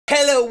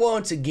Hello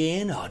once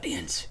again,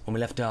 audience. When we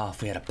left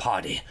off, we had a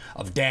party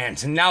of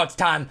dance, and now it's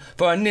time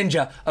for a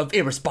ninja of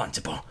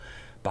irresponsible.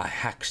 By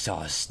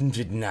Hacksaw's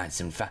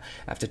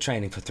after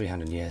training for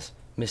 300 years,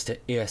 Mr.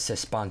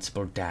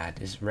 Irresponsible Dad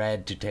is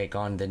ready to take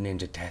on the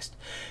ninja test.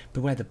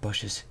 Beware the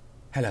bushes.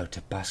 Hello,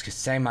 Tobuscus.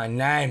 Say my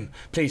name,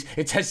 please.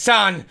 It's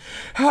Hassan.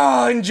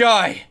 Oh,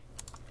 enjoy.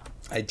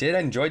 I did.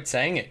 I enjoyed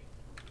saying it.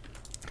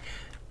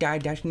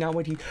 Dad, that's not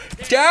what he...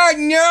 Dad,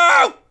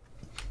 no!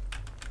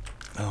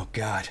 Oh,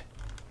 God.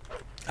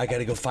 I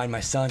gotta go find my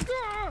son.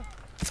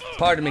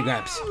 Pardon me,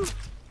 Gramps.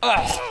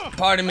 Oh,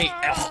 pardon me.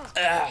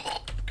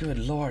 Good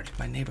Lord,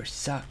 my neighbors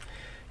suck.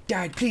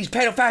 Dad, please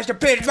pedal faster,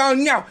 bitch. Oh,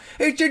 no.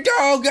 It's a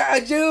dog,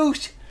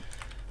 Zeus.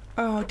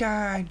 Oh,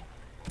 Dad.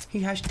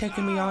 He has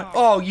taken me on.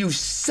 Oh, you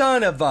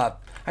son of a...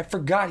 I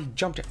forgot he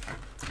jumped it.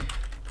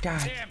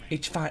 Dad,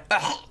 it's fine.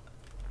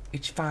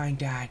 It's fine,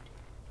 Dad.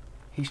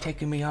 He's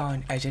taking me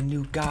on as a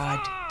new god.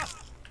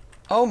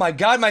 Oh, my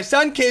God, my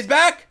son kid's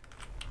back.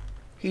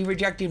 He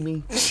rejected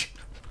me.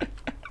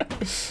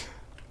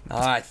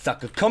 Alright,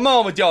 sucker. Come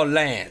on with your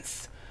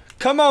lance.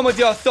 Come on with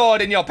your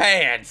sword in your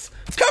pants.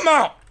 Come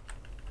on.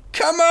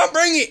 Come on,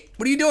 bring it.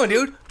 What are you doing,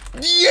 dude?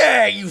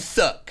 Yeah, you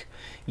suck.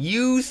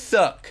 You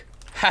suck.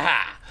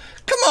 Haha.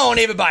 Come on,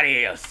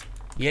 everybody else.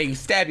 Yeah, you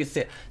stab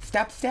yourself.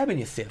 Stop stabbing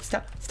yourself.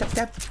 Stop.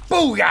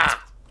 Booyah.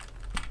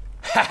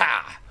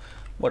 Haha.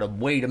 What a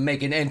way to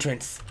make an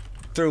entrance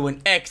through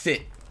an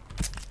exit.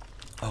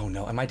 Oh,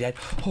 no. Am I dead?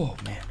 Oh,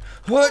 man.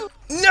 What?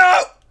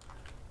 No!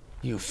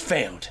 You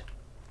failed.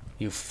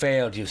 You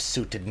failed, you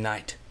suited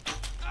knight.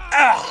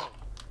 Ah!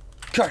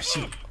 Curse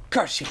you!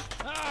 Curse you!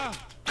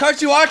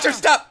 Curse you, Archer!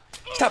 Stop!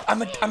 Stop!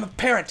 I'm a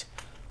parent.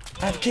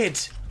 I have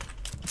kids.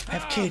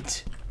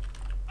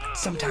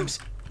 Sometimes.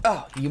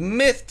 Oh, you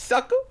missed,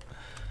 sucker!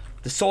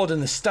 The Sword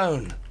and the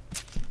Stone.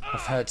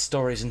 I've heard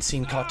stories and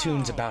seen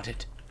cartoons about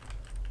it.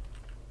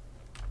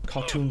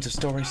 Cartoons of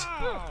stories.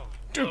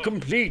 To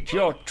complete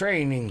your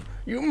training,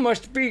 you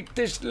must beat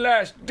this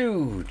last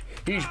dude.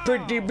 He's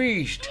pretty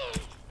beast.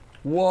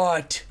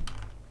 What?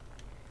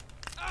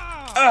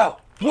 Oh,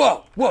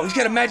 whoa, he's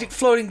got a magic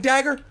floating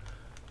dagger?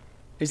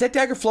 Is that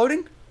dagger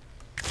floating?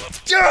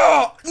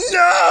 Oh,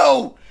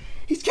 no!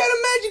 He's got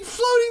a magic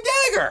floating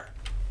dagger!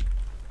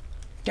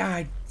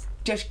 Dad,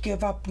 just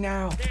give up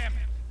now.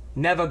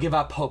 Never give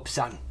up hope,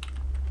 son.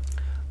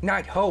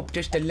 Not hope,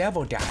 just a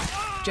level, Dad.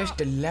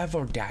 Just a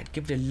level, Dad.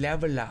 Give the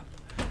level up.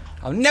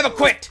 I'll never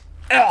quit!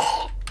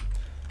 Ugh.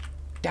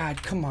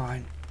 Dad, come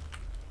on.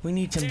 We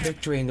need some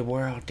victory in the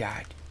world,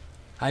 Dad.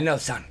 I know,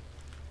 son.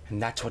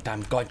 And that's what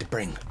I'm going to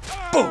bring.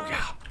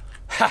 Booyah!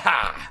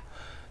 Ha-ha!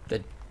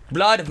 The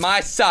blood of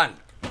my son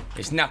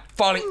is now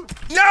falling...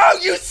 No,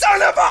 you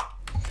son of a...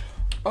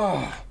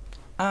 Oh,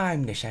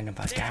 I'm the son of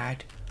a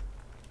dad.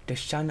 The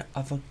son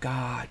of a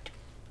god.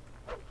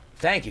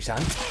 Thank you,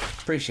 son.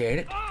 Appreciate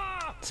it.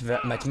 It's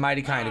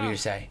mighty kind of you to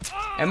say.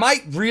 Am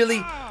I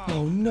really...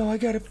 Oh, no, I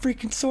got a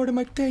freaking sword in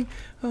my thing.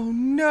 Oh,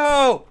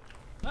 no!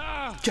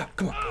 Jump,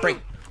 come on,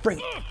 bring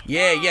it.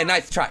 Yeah,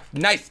 nice try,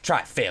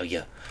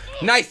 failure.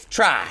 Nice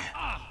try.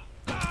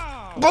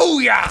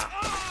 Booyah!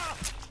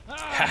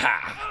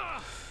 Haha.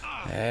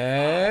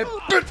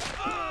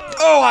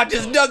 Oh, I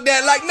just dug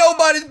that like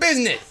nobody's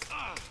business.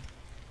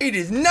 It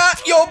is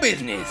not your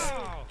business.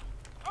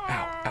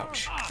 Ow,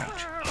 ouch.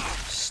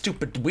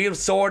 Stupid wheel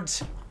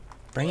swords.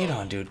 Bring it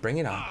on, dude. Bring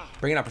it on.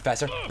 Bring it on,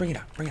 Professor. Bring it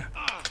on, buddy.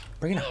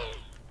 Bring it on.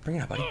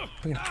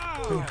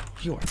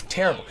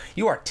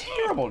 You are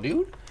terrible,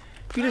 dude.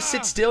 If you just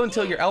sit still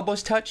until your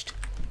elbows touched,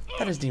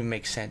 that doesn't even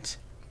make sense.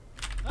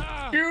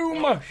 You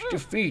must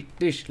defeat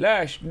this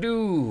last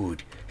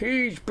dude.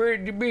 He's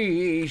pretty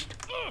beast.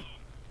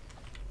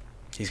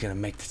 He's gonna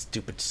make the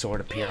stupid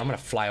sword appear. I'm gonna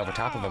fly over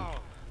top of him.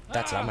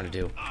 That's what I'm gonna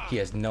do. He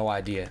has no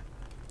idea.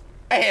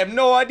 I have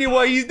no idea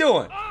what he's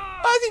doing.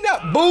 Why is he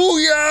not?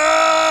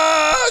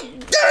 Booyah!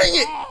 Dang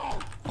it!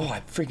 Oh,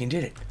 I freaking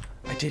did it.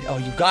 I did. Oh,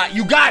 you got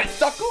it,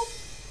 sucker.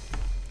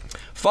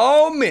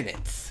 4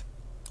 minutes.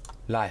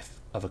 Life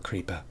of a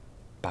Creeper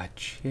by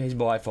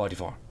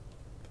CheeseBoy44.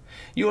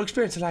 You will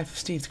experience the life of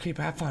Steve the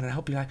Creeper. Have fun, and I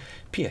hope you like.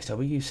 P.S.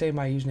 Toby, you say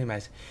my username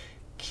as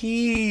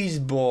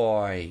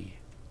Keysboy.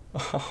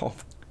 Oh,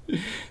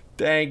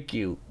 thank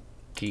you,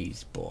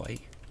 Keysboy.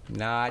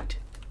 Not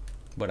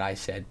what I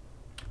said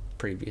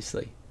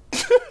previously.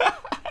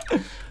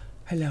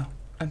 Hello,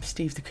 I'm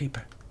Steve the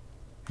Creeper,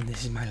 and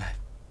this is my life.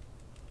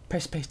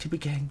 Press space to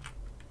begin.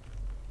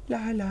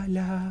 La la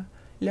la,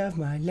 love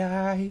my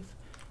life.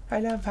 I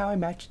love how I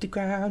match the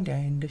ground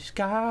and the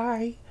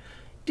sky.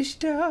 The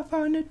stuff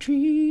on the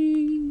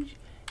trees.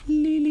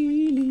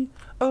 Lee.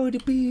 Oh, the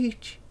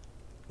beach.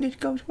 This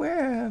goes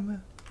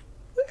wherever.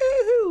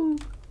 Woo!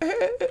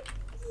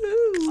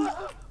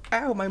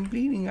 Ow, I'm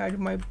bleeding out of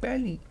my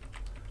belly.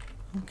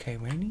 Okay,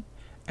 ready?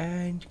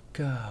 And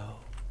go.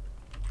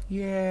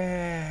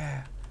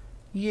 Yeah.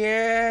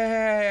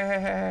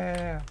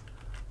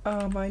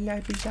 Oh, my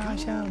life is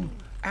awesome.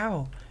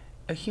 Ow,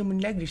 a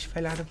human leg just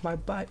fell out of my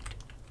butt.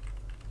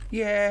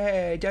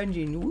 Yeah,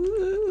 dungeon.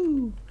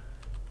 Woo!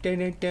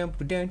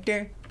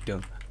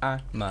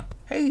 I'm a...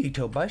 Hey,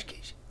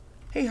 Tobuscus.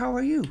 Hey, how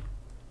are you?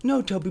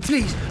 No, Toby,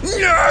 please.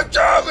 No,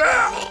 Toby!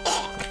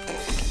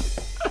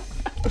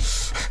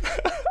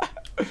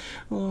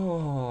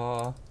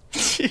 Oh,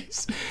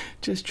 he's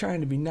just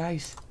trying to be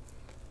nice.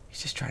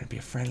 He's just trying to be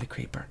a friendly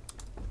creeper.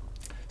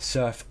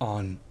 Surf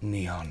on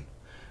Neon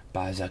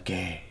by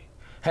Zake.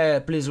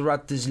 Hey, please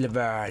write this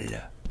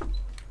level.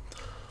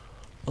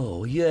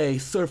 Oh, yay,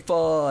 surf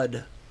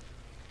on.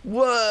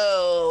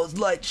 Whoa,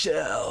 light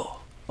show.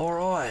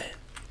 Alright.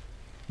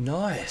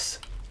 Nice.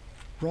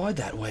 Ride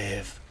that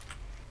wave.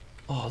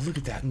 Oh, look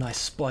at that nice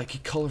spiky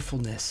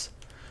colorfulness.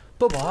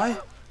 Bye-bye.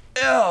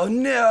 Oh,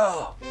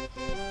 no.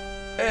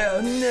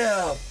 Oh,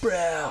 no,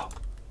 bro.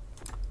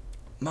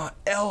 My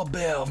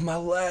elbow of my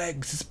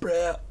legs is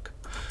broke.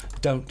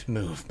 Don't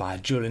Move by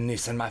Julian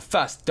Neeson. My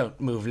first Don't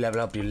Move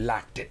level. Hope you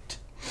liked it.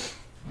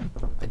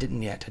 I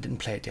didn't yet. I didn't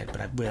play it yet,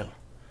 but I will.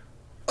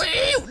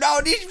 Ew,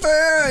 no, this is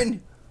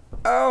fun.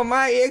 Oh,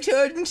 my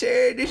ex-husband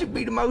said this would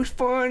be the most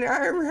fun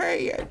I ever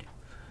had.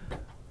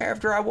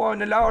 After I won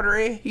the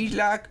lottery, he's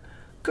like,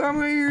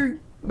 come here,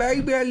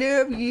 baby, I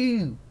love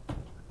you.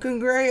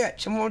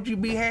 Congrats, I want you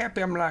to be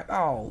happy. I'm like,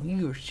 oh,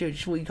 you're such a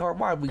sweetheart.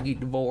 Why'd we get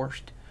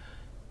divorced?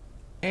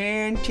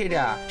 And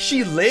ta-da.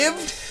 She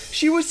lived?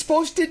 She was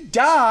supposed to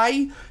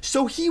die,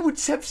 so he would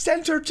have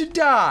sent her to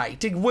die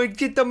to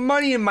get the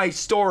money in my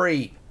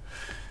story.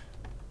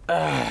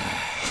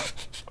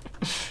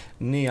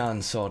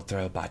 Neon Sword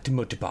Throw by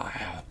Timothy.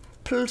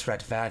 Please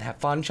ratified. Have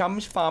fun,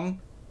 chums, fun.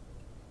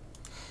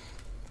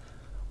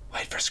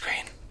 Wait for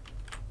screen.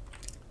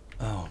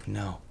 Oh,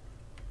 no.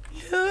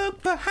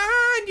 Look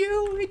behind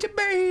you, it's a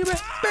baby,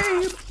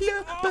 baby.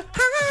 Look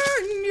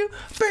behind you,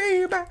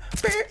 baby,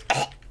 baby.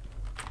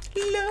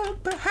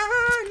 Look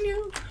behind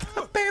you,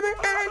 a baby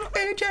and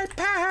a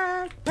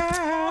jetpack.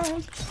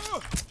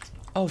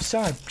 Oh,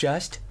 sorry,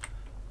 just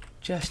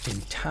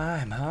in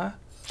time, huh?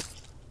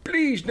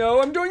 Please, no,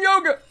 I'm doing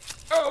yoga.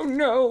 Oh,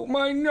 no,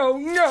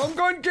 no, I'm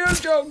going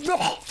to yoga.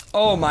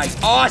 Oh, my,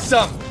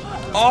 awesome.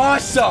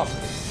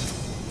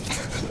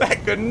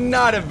 That could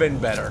not have been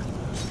better.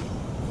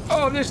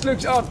 Oh, this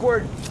looks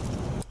awkward.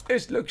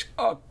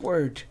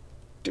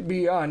 To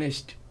be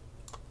honest.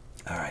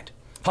 All right.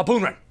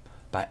 Harpoon Run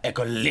by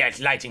Echo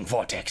Lighting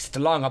Vortex. It's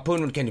a long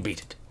harpoon run. Can you beat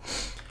it?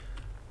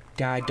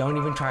 Dad, don't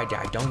even try,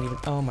 Dad. Don't even.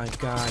 Oh my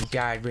God,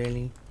 Dad,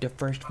 really? The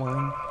first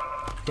one?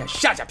 Dad,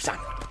 shut up, son.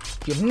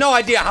 You have no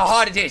idea how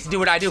hard it is to do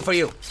what I do for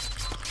you.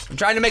 I'm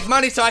trying to make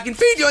money so I can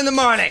feed you in the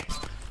morning.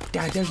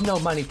 Dad, there's no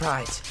money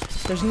prize.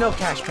 There's no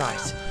cash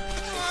prize.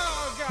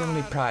 The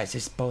only prize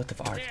is both of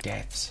our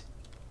deaths.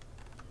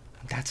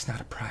 That's not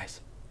a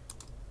prize.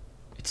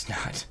 It's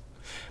not.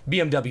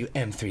 BMW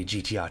M3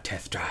 GTR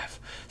test drive.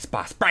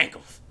 Spa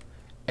sprinkles.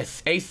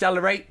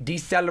 Accelerate,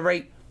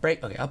 decelerate,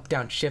 brake. Okay, up,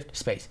 down, shift,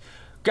 space.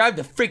 Grab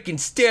the freaking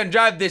steer and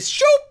drive this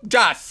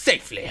drive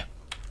safely.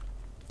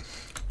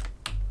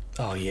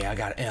 Oh yeah, I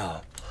got it.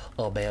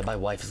 Oh man, my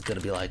wife is gonna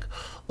be like,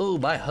 oh,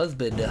 my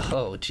husband.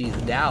 Oh geez,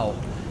 now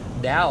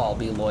I'll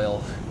be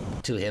loyal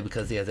to him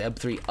because he has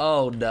M3.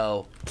 Oh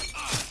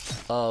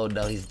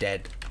no, he's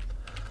dead.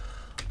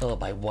 Oh,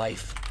 my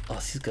wife. Oh,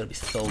 she's gonna be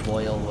so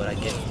loyal when I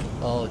get.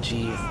 Oh,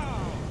 jeez.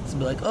 She'll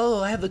be like,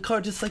 oh, I have the car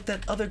just like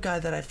that other guy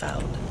that I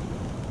found.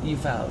 You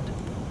found.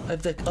 I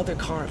have the other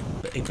car,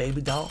 a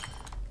baby doll.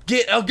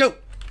 Go!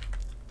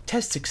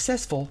 Test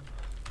successful?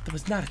 That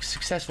was not a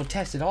successful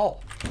test at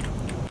all.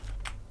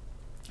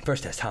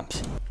 First test,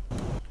 humps.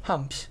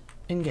 Humps,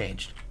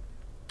 engaged.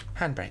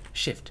 Handbrake,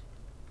 shift.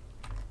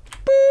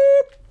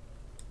 Boop!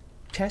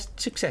 Test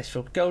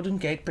successful. Golden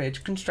Gate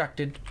Bridge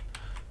constructed.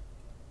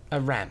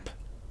 A ramp.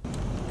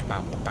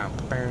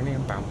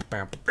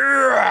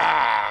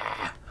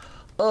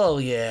 Oh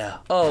yeah.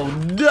 Oh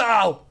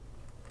no.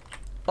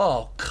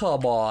 Oh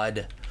come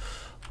on.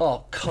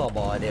 Oh come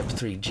on,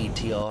 M3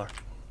 GTR.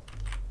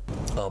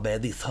 Oh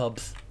man, these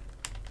hubs.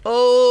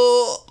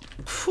 Oh,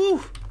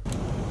 whew.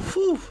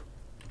 All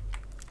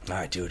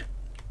right, dude.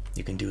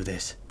 You can do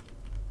this.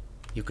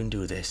 You can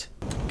do this.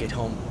 Get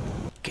home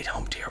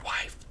to your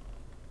wife.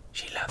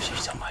 She loves you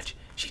so much.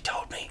 She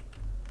told me.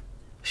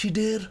 She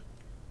did.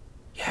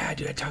 Yeah,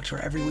 dude, I talk to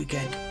her every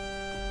weekend.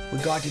 We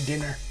go out to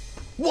dinner.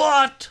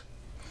 What?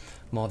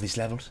 More of these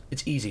levels.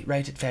 It's easy.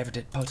 Rate it, favorite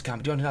it, post,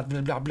 comment, join it,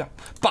 blah, blah, blah.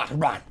 Battle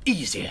run.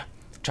 Easier.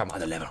 Try my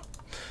other level.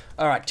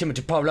 Alright,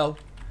 Timothy Polo.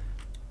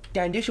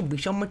 Dan, this will be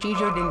so much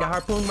easier than the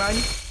harpoon run.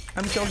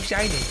 I'm so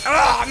excited.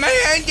 Oh, my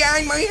hand,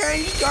 Dan, my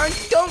hand's gone.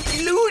 Don't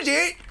lose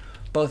it.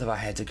 Both of our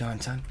heads are gone,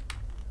 son.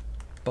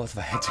 Both of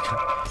our heads are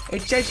gone.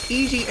 It says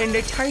easy in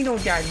the title,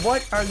 Dad.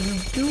 What are you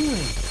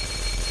doing?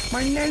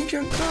 My legs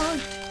are gone.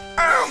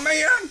 Oh,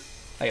 man!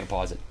 I gotta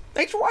pause it.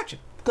 Thanks for watching.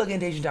 Click on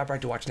the Asian top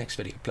right to watch next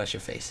video. Bless your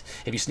face.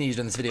 If you sneezed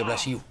on this video,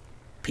 bless you.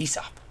 Peace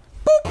out.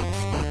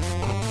 Boop!